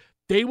 4.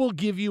 They will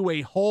give you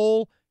a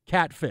whole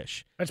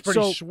catfish. That's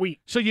pretty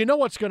sweet. So you know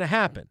what's going to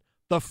happen.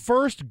 The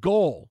first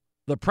goal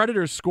the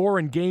Predators score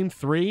in Game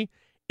 3,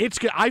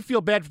 I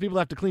feel bad for people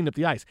that have to clean up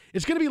the ice.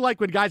 It's going to be like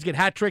when guys get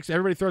hat tricks,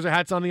 everybody throws their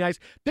hats on the ice.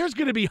 There's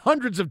going to be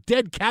hundreds of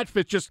dead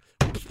catfish just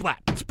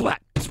splat,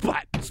 splat,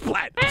 splat,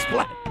 splat,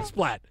 splat,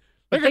 splat.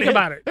 Think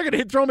about it. They're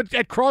going to throw them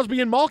at Crosby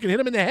and Malkin, hit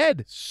them in the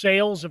head.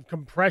 Sales of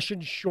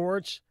compression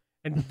shorts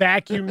and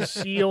vacuum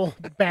seal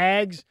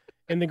bags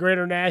in the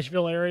greater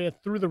Nashville area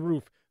through the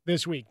roof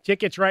this week.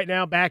 Tickets right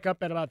now back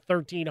up at about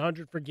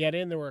 $1,300 for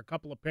get-in. There were a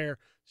couple of pair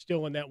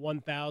still in that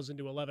 $1,000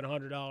 to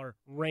 $1,100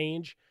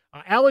 range.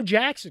 Alan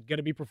Jackson going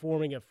to be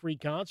performing a free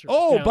concert.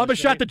 Oh, Bubba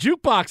Shot the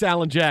Jukebox,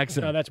 Alan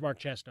Jackson. No, that's Mark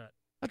Chestnut.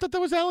 I thought that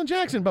was Alan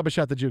Jackson, Bubba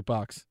Shot the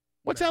Jukebox.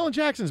 What's Alan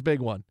Jackson's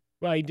big one?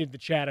 Well, he did the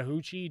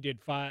Chattahoochee. He did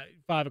 5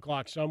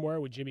 o'clock somewhere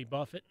with Jimmy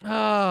Buffett. Oh,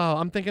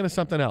 I'm thinking of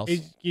something else.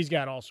 He's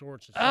got all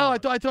sorts of stuff.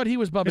 Oh, I thought he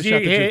was Bubba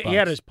Shot the Jukebox. He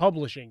had his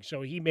publishing,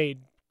 so he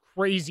made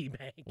crazy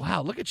bank.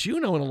 Wow, look at you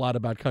knowing a lot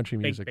about country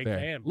music big there.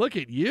 Fan. Look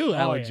at you,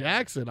 Alan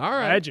Jackson. All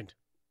right. Legend.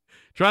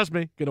 Trust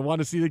me, going to want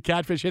to see the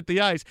catfish hit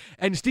the ice.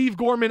 And Steve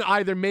Gorman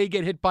either may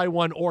get hit by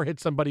one or hit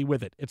somebody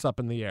with it. It's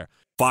up in the air.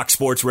 Fox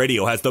Sports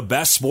Radio has the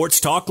best sports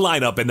talk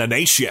lineup in the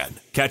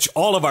nation. Catch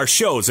all of our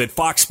shows at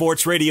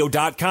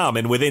foxsportsradio.com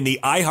and within the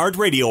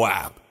iHeartRadio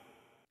app.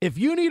 If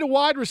you need a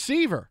wide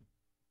receiver,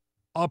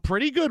 a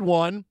pretty good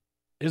one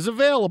is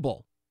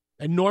available.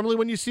 And normally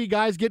when you see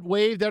guys get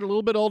waived that are a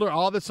little bit older,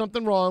 there's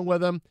something wrong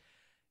with them.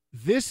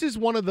 This is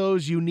one of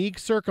those unique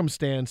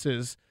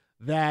circumstances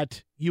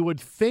that you would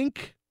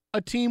think a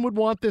team would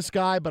want this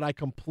guy, but I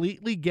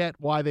completely get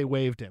why they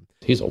waived him.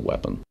 He's a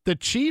weapon. The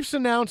Chiefs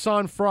announced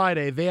on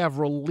Friday they have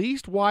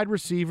released wide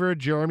receiver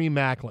Jeremy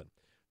Maclin.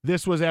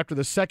 This was after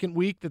the second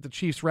week that the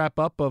Chiefs wrap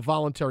up of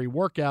voluntary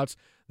workouts.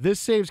 This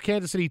saves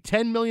Kansas City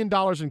 $10 million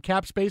in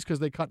cap space because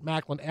they cut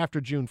Maclin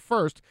after June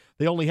 1st.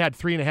 They only had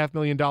 $3.5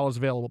 million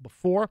available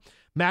before.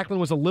 Maclin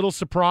was a little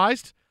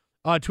surprised,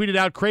 tweeted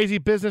out, "Crazy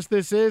business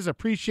this is.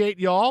 Appreciate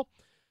y'all."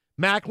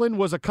 Maclin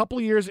was a couple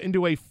of years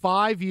into a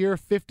 5-year,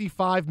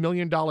 $55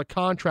 million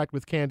contract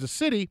with Kansas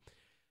City.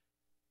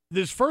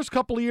 This first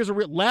couple of years,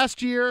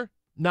 last year,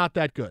 not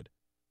that good.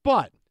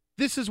 But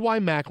this is why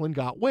Maclin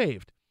got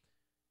waived.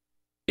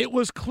 It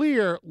was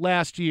clear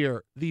last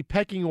year the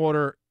pecking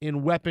order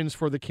in weapons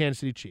for the Kansas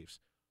City Chiefs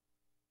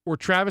were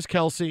Travis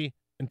Kelce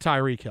and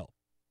Tyreek Hill.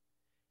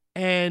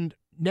 And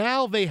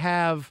now they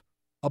have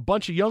a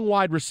bunch of young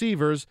wide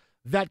receivers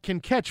that can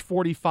catch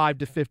 45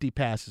 to 50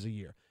 passes a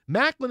year.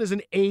 Maclin is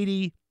an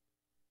 80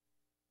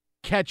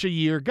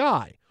 catch-a-year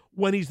guy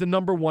when he's the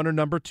number 1 or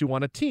number 2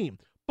 on a team.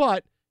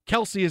 But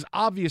Kelce is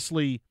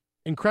obviously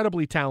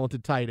incredibly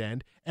talented tight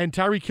end, and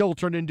Tyreek Hill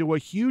turned into a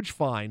huge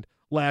find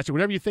last year.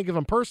 Whatever you think of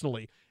him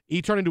personally, he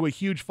turned into a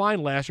huge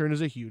find last year and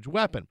is a huge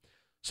weapon.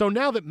 So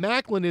now that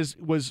Maclin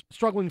was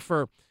struggling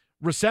for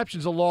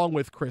receptions along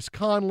with Chris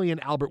Conley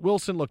and Albert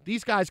Wilson, look,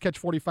 these guys catch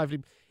 45.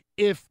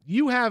 If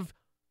you have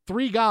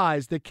 3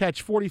 guys that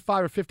catch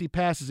 45 or 50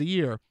 passes a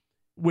year,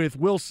 with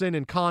Wilson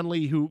and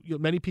Conley, who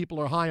many people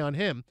are high on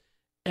him,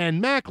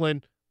 and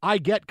Maclin, I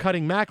get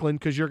cutting Maclin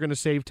because you're going to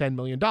save $10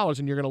 million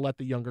and you're going to let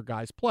the younger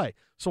guys play.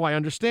 So I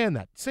understand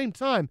that. At the same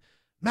time,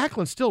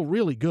 Macklin's still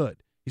really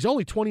good. He's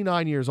only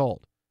 29 years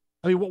old.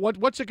 I mean,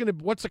 what's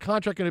the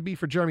contract going to be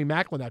for Jeremy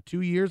Maclin now?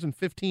 2 years and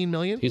 $15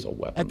 million? He's a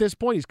weapon. At this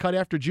point, he's cut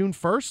after June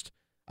 1st.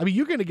 I mean,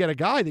 you're going to get a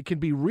guy that can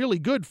be really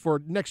good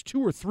for next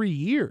 2 or 3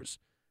 years.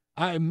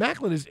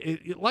 Maclin is,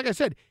 like I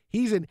said,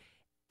 he's an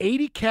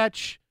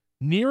 80-catch,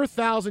 near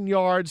 1,000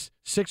 yards,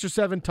 6 or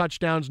 7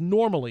 touchdowns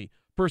normally.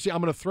 Percy,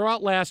 I'm going to throw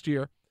out last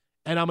year,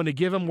 and I'm going to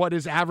give him what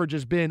his average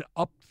has been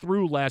up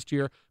through last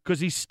year because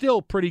he's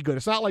still pretty good.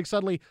 It's not like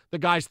suddenly the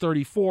guy's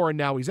 34 and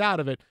now he's out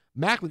of it.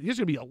 Maclin, there's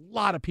going to be a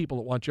lot of people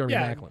that want Jeremy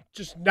Maclin.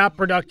 Just not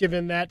productive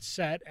in that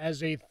set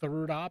as a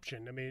third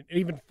option. I mean,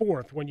 even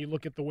fourth when you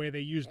look at the way they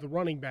use the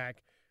running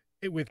back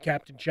with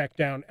captain check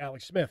down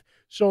Alex Smith.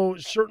 So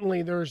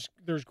certainly there's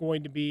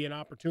going to be an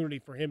opportunity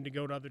for him to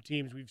go to other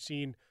teams. We've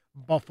seen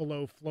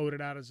Buffalo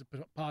floated out as a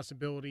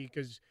possibility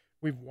because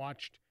we've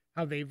watched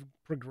how they've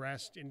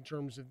progressed in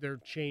terms of their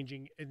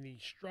changing in the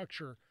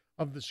structure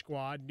of the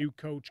squad. New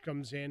coach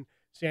comes in,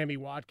 Sammy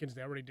Watkins.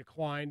 They already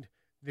declined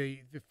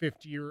the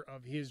fifth year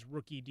of his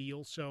rookie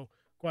deal. So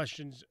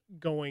questions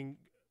going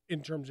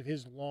in terms of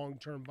his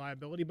long-term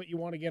viability, but you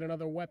want to get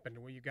another weapon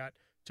where you got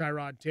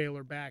Tyrod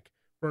Taylor back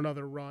for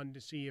another run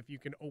to see if you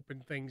can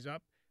open things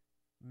up.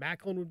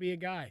 Maclin would be a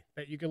guy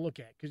that you can look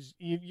at because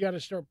you got to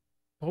start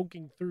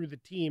poking through the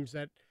teams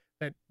that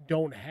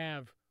don't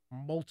have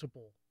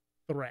multiple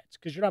threats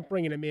because you're not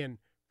bringing him in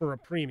for a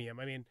premium.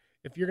 I mean,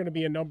 if you're going to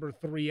be a number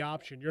 3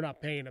 option, you're not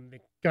paying him the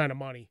kind of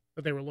money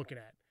that they were looking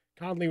at.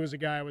 Conley was a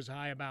guy I was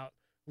high about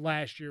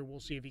last year. We'll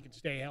see if he can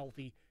stay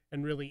healthy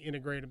and really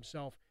integrate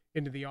himself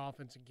into the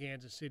offense in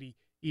Kansas City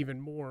even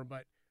more.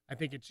 But I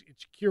think it's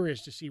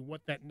curious to see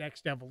what that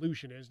next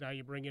evolution is. Now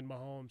you bring in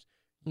Mahomes.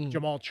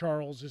 Jamal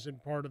Charles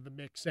isn't part of the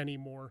mix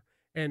anymore.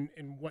 And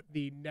what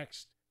the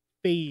next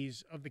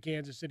phase of the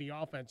Kansas City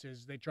offense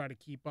is, they try to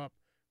keep up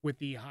with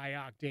the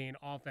high-octane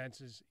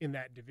offenses in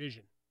that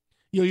division.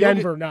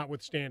 Denver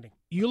notwithstanding.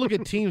 You look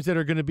at teams that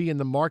are going to be in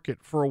the market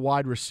for a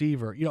wide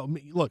receiver.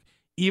 Look,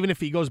 even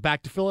if he goes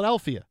back to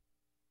Philadelphia,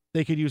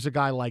 they could use a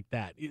guy like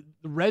that.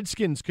 The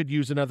Redskins could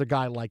use another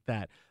guy like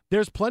that.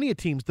 There's plenty of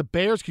teams. The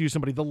Bears could use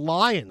somebody. The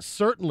Lions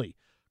certainly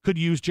could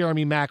use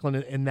Jeremy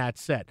Maclin in that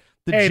set.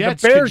 The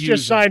Jets the Bears could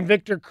just signed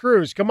Victor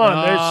Cruz. Come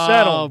on, they're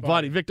settled.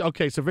 Buddy.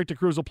 So Victor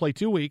Cruz will play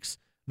 2 weeks.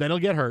 Then he'll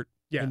get hurt.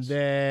 Yes. And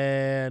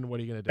then what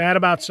are you going to do? That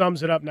about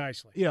sums it up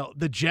nicely.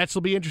 The Jets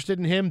will be interested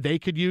in him. They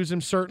could use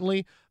him,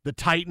 certainly. The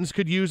Titans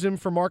could use him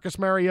for Marcus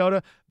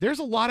Mariota. There's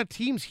a lot of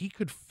teams he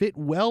could fit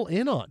well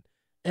in on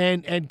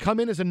and come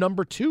in as a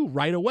number 2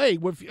 right away.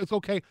 It's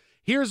okay,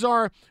 here's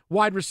our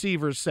wide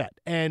receivers set,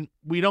 and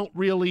we don't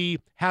really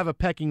have a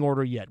pecking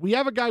order yet. We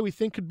have a guy we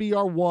think could be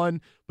our 1,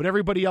 but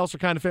everybody else are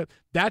kind of fit.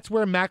 That's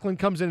where Maclin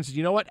comes in and says,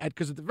 you know what?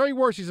 Because at the very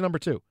worst, he's a number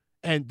 2,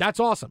 and that's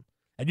awesome.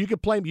 And you can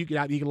play him. You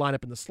can line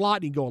up in the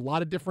slot. You can go a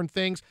lot of different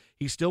things.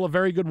 He's still a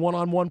very good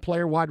one-on-one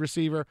player, wide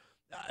receiver.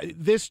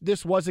 This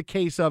was a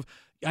case of,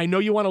 I know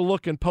you want to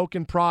look and poke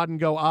and prod and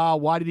go,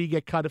 why did he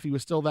get cut if he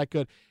was still that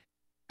good?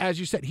 As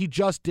you said, he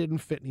just didn't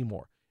fit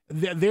anymore.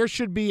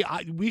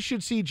 We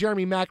should see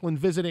Jeremy Maclin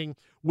visiting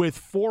with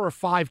 4 or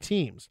 5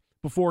 teams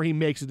before he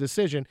makes a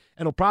decision,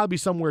 and it'll probably be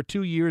somewhere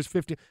 2 years,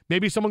 50.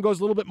 Maybe someone goes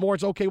a little bit more.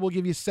 It's okay. We'll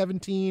give you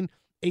 17,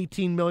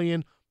 18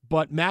 million,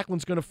 but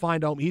Macklin's going to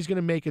find out. He's going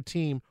to make a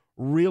team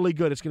really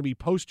good. It's going to be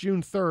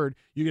post-June 3rd.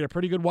 You get a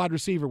pretty good wide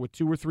receiver with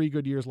 2 or 3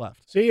 good years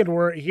left. See, and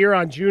we're here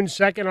on June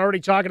 2nd already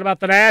talking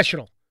about the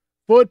National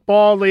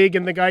Football League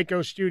in the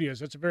Geico Studios.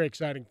 That's a very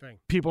exciting thing.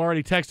 People are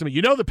already texting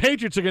me, the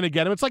Patriots are going to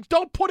get him. It's like,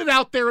 don't put it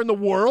out there in the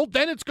world.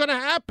 Then it's going to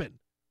happen.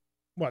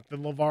 What, the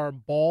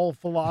LeVar Ball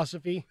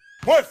philosophy?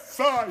 What's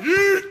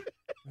that?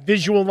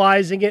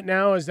 Visualizing it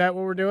now, is that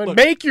what we're doing? Look,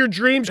 make your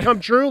dreams come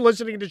true,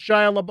 listening to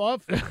Shia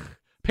LaBeouf.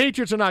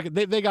 Patriots are not good.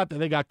 They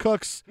got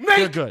Cooks. Make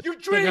They're good. your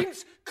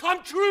dreams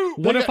come true.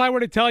 What if I were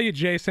to tell you,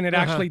 Jason, it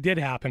actually did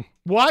happen?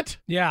 What?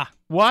 Yeah.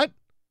 What?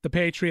 The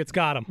Patriots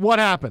got him. What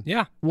happened?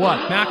 Yeah.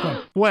 What?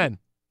 Maclin. When?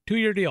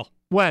 2-year deal.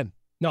 When?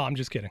 No, I'm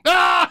just kidding.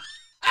 I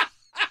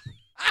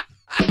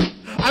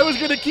was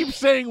going to keep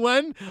saying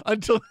when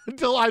until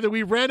either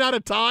we ran out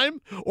of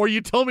time or you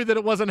told me that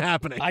it wasn't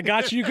happening. I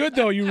got you good,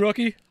 though, you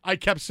rookie. I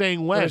kept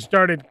saying when. It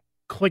started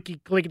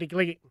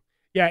clickety.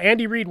 Yeah,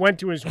 Andy Reid went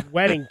to his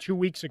wedding 2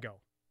 weeks ago.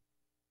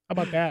 How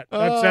about that?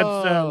 That's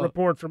a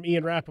report from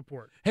Ian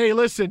Rappaport. Hey,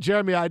 listen,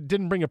 Jeremy, I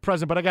didn't bring a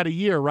present, but I got a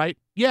year, right?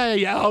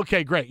 Yeah.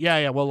 Okay, great.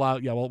 Yeah.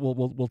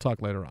 We'll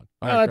talk later on.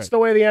 All right, that's the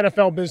way the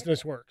NFL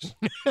business works.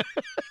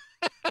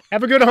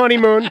 Have a good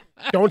honeymoon.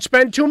 Don't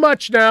spend too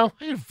much now.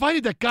 I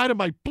invited that guy to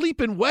my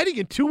bleeping wedding,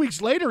 and 2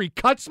 weeks later he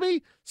cuts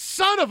me?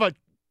 Son of a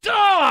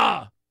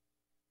duh!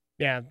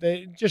 Yeah,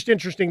 just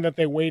interesting that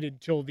they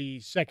waited till the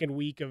second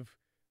week of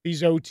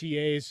these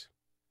OTAs.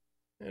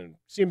 It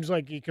seems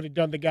like you could have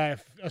done the guy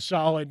a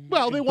solid.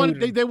 Well, they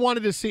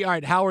wanted to see, all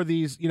right, how are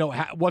these,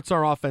 what's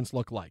our offense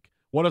look like?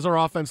 What does our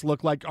offense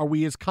look like? Are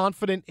we as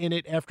confident in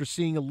it after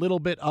seeing a little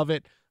bit of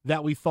it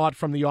that we thought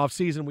from the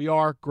offseason? We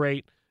are.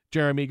 Great.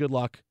 Jeremy, good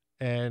luck.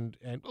 And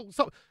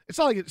so it's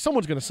not like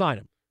someone's going to sign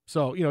him.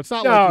 So, it's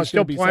not like you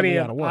still should be plenty somebody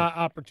of out of work.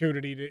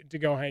 opportunity to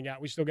go hang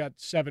out. We still got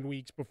 7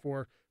 weeks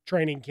before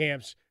training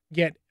camps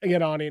get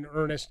on in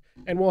earnest,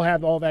 and we'll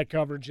have all that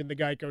coverage in the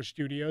Geico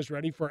studios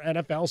ready for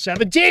NFL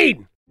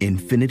 17.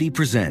 Infiniti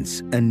presents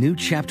a new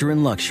chapter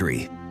in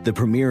luxury, the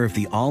premiere of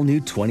the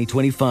all-new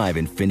 2025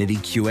 Infiniti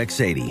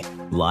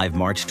QX80, live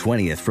March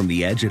 20th from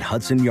the Edge at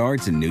Hudson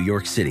Yards in New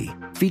York City,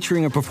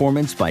 featuring a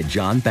performance by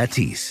John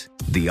Batiste.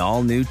 The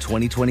all-new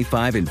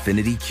 2025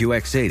 Infiniti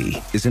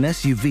QX80 is an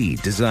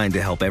SUV designed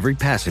to help every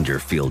passenger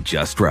feel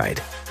just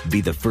right. Be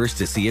the first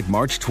to see it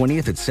March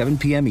 20th at 7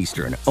 p.m.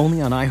 Eastern,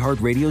 only on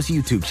iHeartRadio's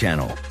YouTube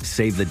channel.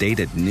 Save the date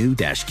at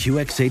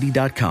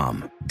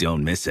new-QX80.com.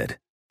 Don't miss it.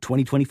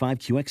 2025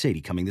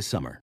 QX80 coming this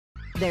summer.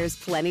 There's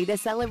plenty to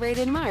celebrate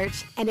in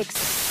March and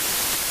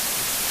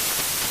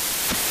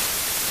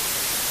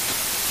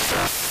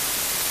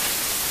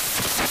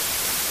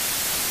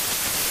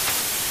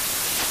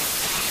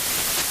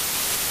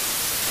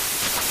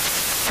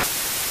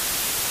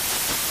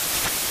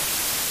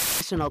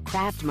National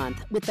Craft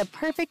Month with the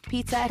perfect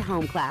pizza at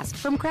home class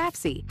from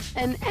Craftsy.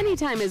 And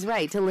anytime is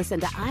right to listen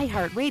to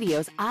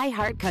iHeartRadio's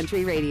iHeart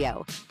Country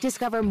Radio.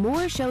 Discover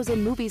more shows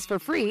and movies for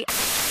free.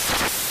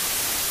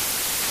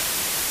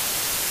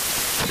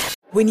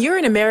 When you're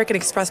an American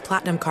Express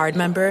Platinum Card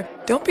member,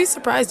 don't be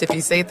surprised if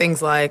you say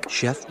things like,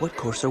 Chef, what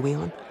course are we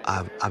on?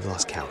 I've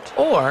lost count.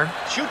 Or,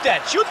 Shoot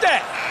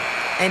that!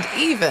 and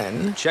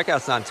even,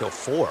 Checkout's not until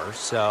 4,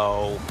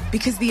 so...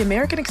 Because the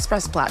American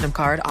Express Platinum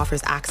Card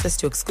offers access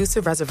to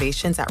exclusive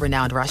reservations at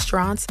renowned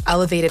restaurants,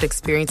 elevated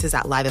experiences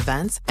at live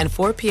events, and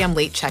 4 p.m.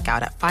 late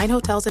checkout at fine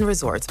hotels and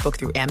resorts booked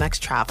through Amex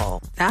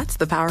Travel. That's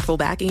the powerful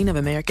backing of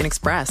American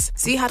Express.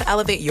 See how to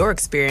elevate your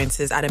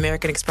experiences at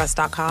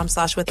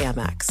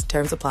americanexpress.com/withAmex.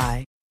 Terms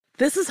apply.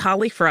 This is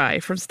Holly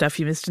Fry from Stuff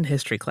You Missed in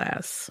History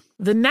class.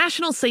 The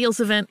national sales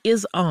event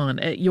is on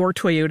at your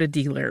Toyota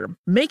dealer,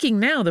 making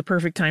now the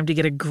perfect time to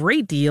get a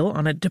great deal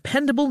on a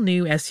dependable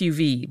new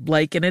SUV,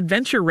 like an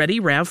adventure-ready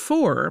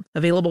RAV4.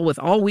 Available with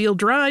all-wheel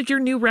drive,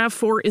 your new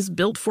RAV4 is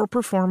built for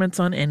performance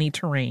on any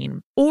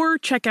terrain. Or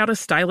check out a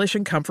stylish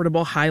and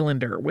comfortable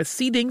Highlander with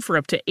seating for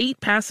up to 8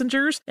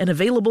 passengers and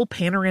available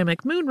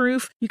panoramic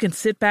moonroof. You can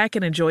sit back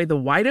and enjoy the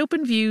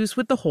wide-open views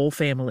with the whole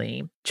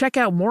family. Check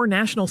out more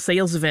national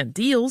sales event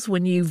deals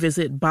when you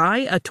visit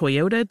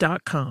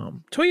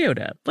buyatoyota.com. Toyota,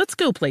 let's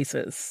go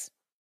places.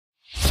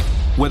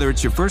 Whether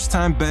it's your first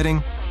time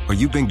betting or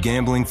you've been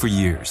gambling for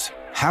years,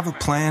 have a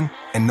plan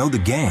and know the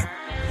game.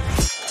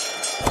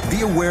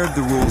 Be aware of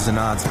the rules and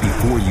odds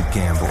before you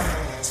gamble.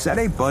 Set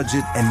a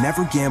budget and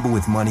never gamble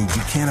with money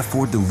you can't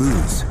afford to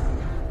lose.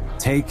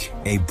 Take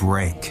a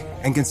break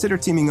and consider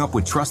teaming up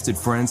with trusted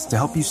friends to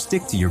help you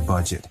stick to your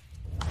budget.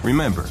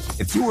 Remember,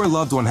 if you or a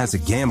loved one has a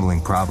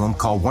gambling problem,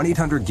 call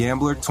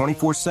 1-800-GAMBLER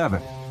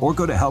 24/7 or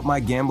go to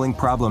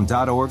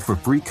helpmygamblingproblem.org for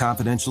free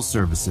confidential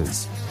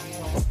services.